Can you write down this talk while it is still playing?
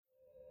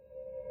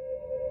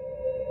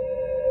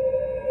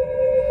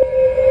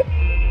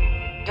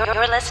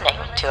You're listening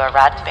to a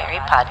Roddenberry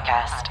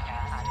podcast.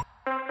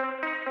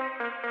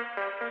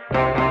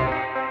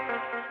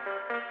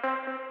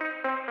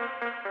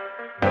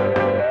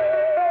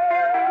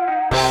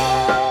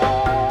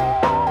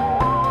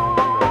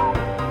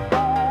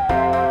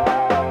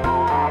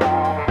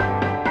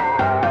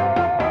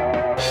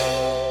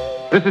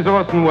 This is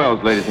Orson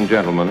Welles, ladies and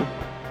gentlemen.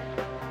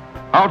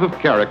 Out of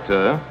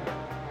character,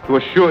 to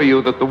assure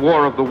you that the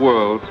War of the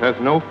Worlds has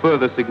no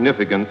further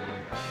significance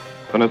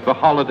than as the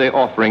holiday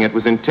offering it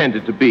was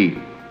intended to be.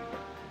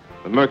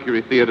 The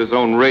Mercury Theater's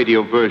own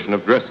radio version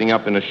of dressing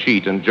up in a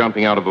sheet and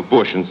jumping out of a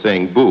bush and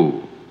saying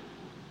boo.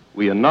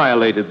 We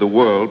annihilated the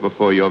world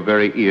before your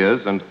very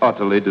ears and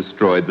utterly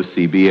destroyed the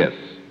CBS.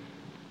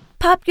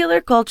 Popular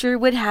culture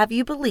would have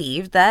you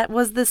believe that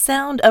was the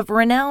sound of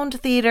renowned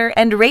theater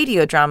and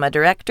radio drama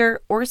director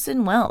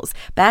Orson Welles,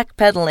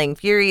 backpedaling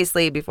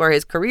furiously before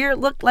his career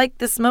looked like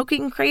the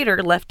smoking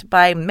crater left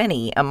by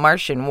many a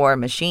Martian war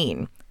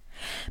machine.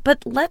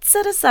 But let's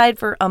set aside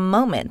for a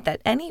moment that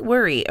any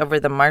worry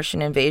over the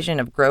Martian invasion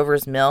of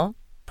Grover's Mill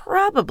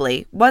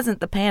probably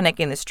wasn't the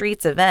panic in the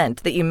streets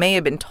event that you may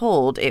have been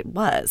told it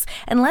was.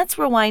 And let's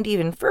rewind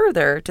even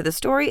further to the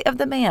story of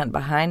the man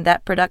behind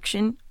that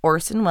production,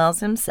 Orson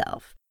Welles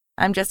himself.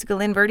 I'm Jessica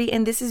Lynn Verdi,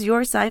 and this is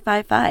your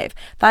SciFi5,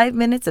 5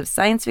 minutes of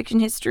science fiction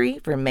history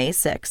for May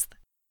 6th.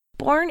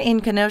 Born in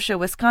Kenosha,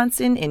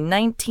 Wisconsin in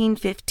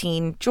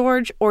 1915,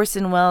 George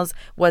Orson Welles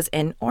was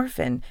an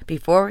orphan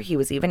before he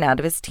was even out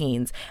of his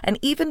teens. And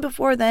even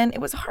before then, it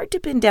was hard to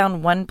pin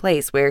down one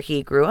place where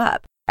he grew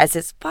up, as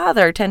his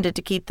father tended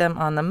to keep them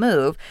on the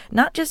move,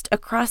 not just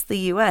across the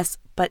U.S.,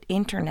 but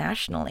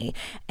internationally.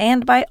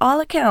 And by all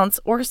accounts,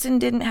 Orson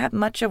didn't have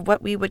much of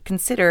what we would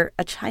consider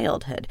a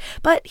childhood,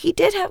 but he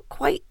did have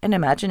quite an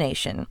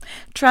imagination.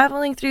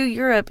 Traveling through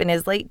Europe in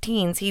his late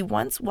teens, he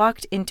once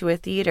walked into a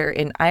theater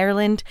in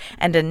Ireland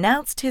and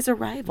announced his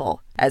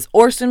arrival as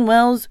Orson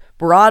Welles'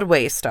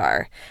 Broadway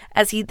star.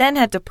 As he then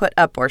had to put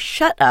up or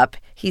shut up,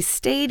 he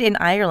stayed in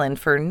Ireland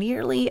for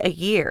nearly a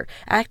year,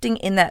 acting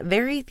in that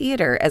very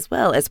theater as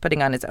well as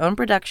putting on his own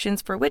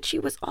productions, for which he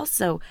was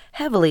also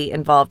heavily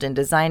involved in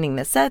designing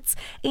the sets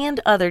and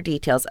other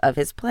details of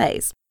his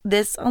plays.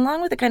 This,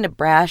 along with the kind of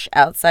brash,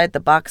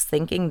 outside-the-box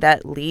thinking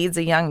that leads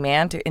a young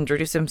man to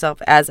introduce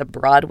himself as a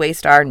Broadway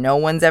star no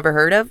one's ever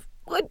heard of,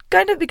 would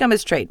kind of become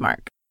his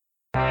trademark.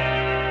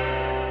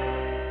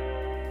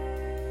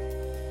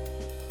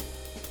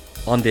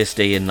 On this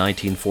day in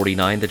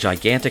 1949, the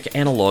gigantic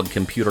analog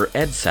computer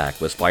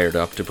EDSAC was fired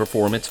up to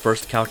perform its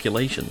first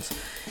calculations.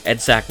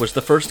 EDSAC was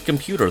the first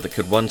computer that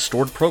could run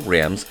stored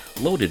programs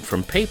loaded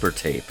from paper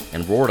tape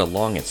and roared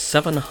along at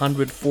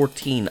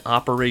 714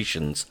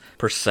 operations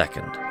per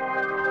second.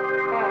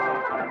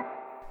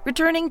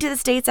 Returning to the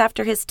States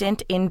after his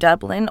stint in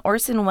Dublin,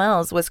 Orson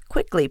Welles was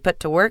quickly put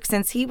to work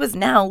since he was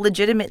now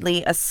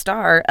legitimately a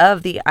star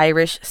of the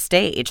Irish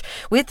stage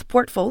with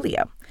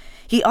portfolio.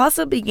 He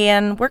also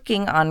began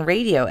working on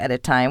radio at a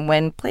time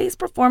when plays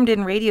performed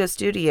in radio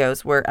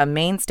studios were a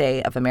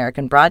mainstay of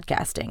American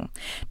broadcasting.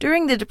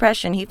 During the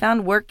Depression, he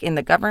found work in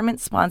the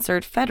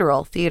government-sponsored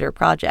Federal Theater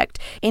Project,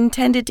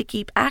 intended to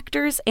keep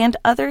actors and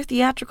other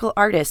theatrical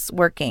artists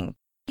working.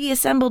 He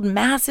assembled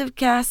massive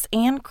casts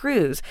and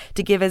crews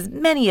to give as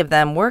many of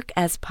them work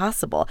as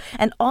possible,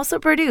 and also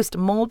produced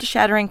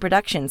mold-shattering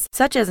productions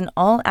such as an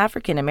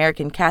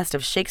all-African-American cast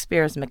of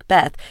Shakespeare's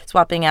Macbeth,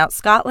 swapping out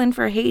Scotland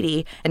for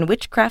Haiti and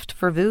witchcraft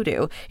for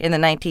voodoo in the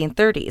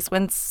 1930s,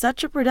 when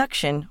such a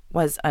production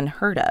was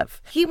unheard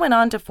of. He went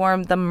on to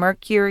form the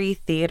Mercury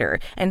Theater,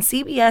 and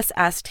CBS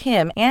asked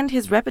him and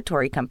his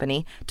repertory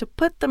company to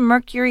put the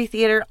Mercury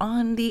Theater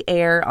on the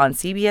air on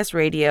CBS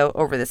Radio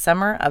over the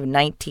summer of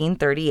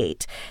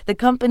 1938. The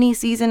company's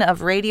season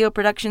of radio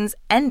productions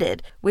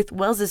ended with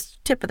Welles's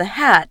tip of the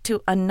hat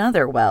to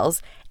another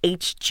Welles,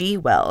 H.G.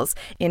 Wells,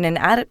 in an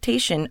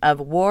adaptation of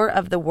War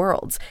of the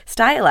Worlds,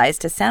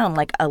 stylized to sound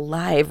like a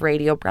live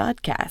radio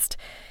broadcast.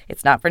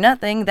 It's not for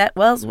nothing that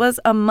Welles was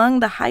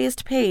among the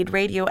highest-paid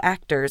radio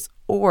actors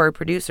or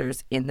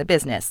producers in the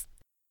business.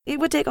 It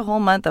would take a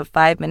whole month of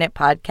 5-minute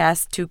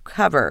podcasts to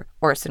cover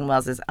Orson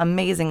Welles'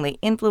 amazingly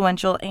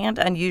influential and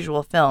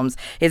unusual films,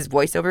 his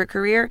voiceover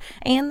career,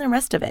 and the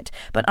rest of it.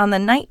 But on the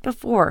night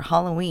before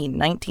Halloween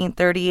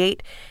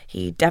 1938,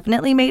 he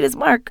definitely made his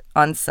mark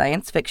on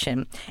science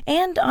fiction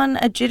and on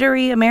a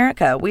jittery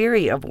America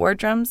weary of war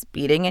drums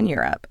beating in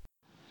Europe.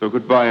 So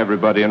goodbye,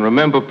 everybody, and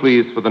remember,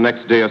 please, for the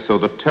next day or so,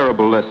 the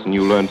terrible lesson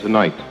you learned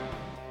tonight.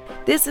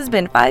 This has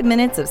been 5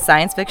 minutes of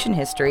science fiction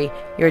history,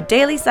 your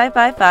daily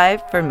Sci-Fi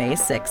 5 for May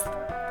 6th.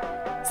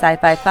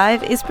 Sci-Fi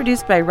 5 is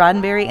produced by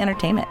Roddenberry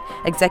Entertainment.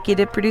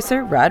 Executive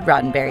producer, Rod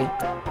Roddenberry.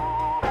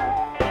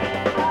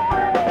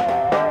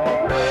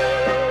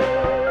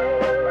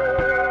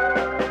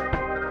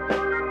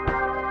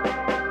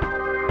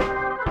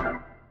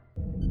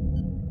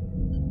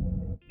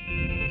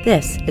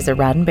 This is a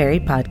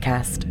Roddenberry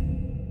podcast.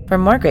 For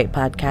more great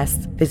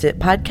podcasts, visit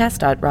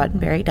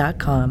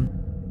podcast.roddenberry.com.